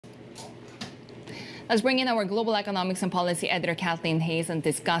Let's bring in our global economics and policy editor, Kathleen Hays, and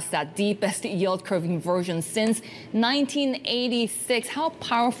discuss that deepest yield curve inversion since 1986. How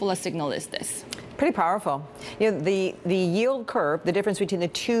powerful a signal is this? Pretty powerful. You know, the yield curve, the difference between the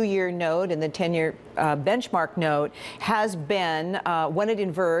 2-year note and the 10-year benchmark note, has been, when it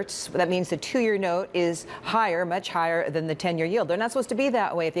inverts, that means the 2-year note is higher, much higher than the 10-year yield. They're not supposed to be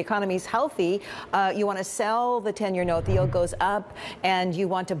that way. If the economy is healthy, you want to sell the 10-year note, the yield goes up, and you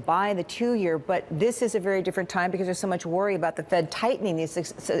want to buy the 2-year. But this is a very different time because there's so much worry about the Fed tightening these,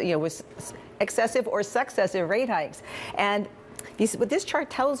 with excessive or successive rate hikes. And what this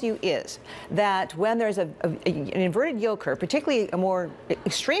chart tells you is that when there's an inverted yield curve, particularly a more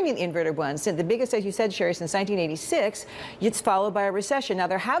extremely inverted one, since the biggest, as you said, Sherry, since 1986, it's followed by a recession. Now,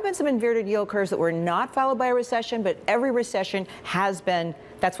 there have been some inverted yield curves that were not followed by a recession, but every recession has been.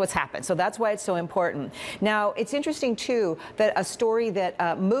 That's what's happened. So that's why it's so important. Now, it's interesting, too, that a story that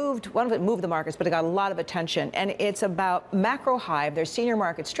one of it moved the markets, but it got a lot of attention. And it's about Macro Hive, their senior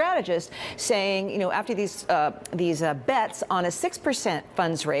market strategist, saying, after these bets on a 6%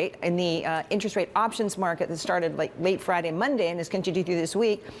 funds rate in the interest rate options market that started like late Friday, Monday, and has continued through this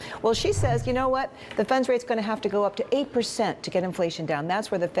week. Well, she says, you know what? The funds rate's going to have to go up to 8% to get inflation down. That's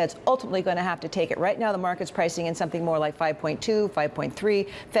where the Fed's ultimately going to have to take it. Right now, the market's pricing in something more like 5.2, 5.3.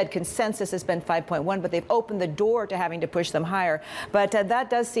 Fed consensus has been 5.1, but they've opened the door to having to push them higher. But that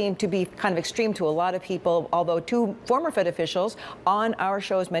does seem to be kind of extreme to a lot of people, although two former Fed officials on our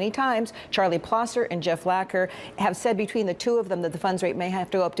shows many times, Charlie Plosser and Jeff Lacker, have said between the two of them that the funds rate may have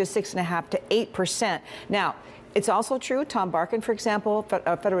to go up to 6.5% to 8%. Now, it's also true, Tom Barkin, for example,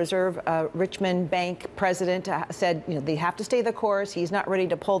 Federal Reserve Richmond Bank president, said they have to stay the course. He's not ready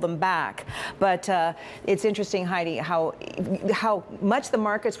to pull them back. But it's interesting, Heidi, how much the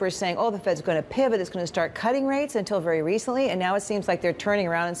markets were saying, oh, the Fed's going to pivot, it's going to start cutting rates until very recently. And now it seems like they're turning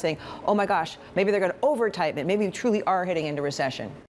around and saying, oh, my gosh, maybe they're going to over-tighten it. Maybe we truly are heading into recession.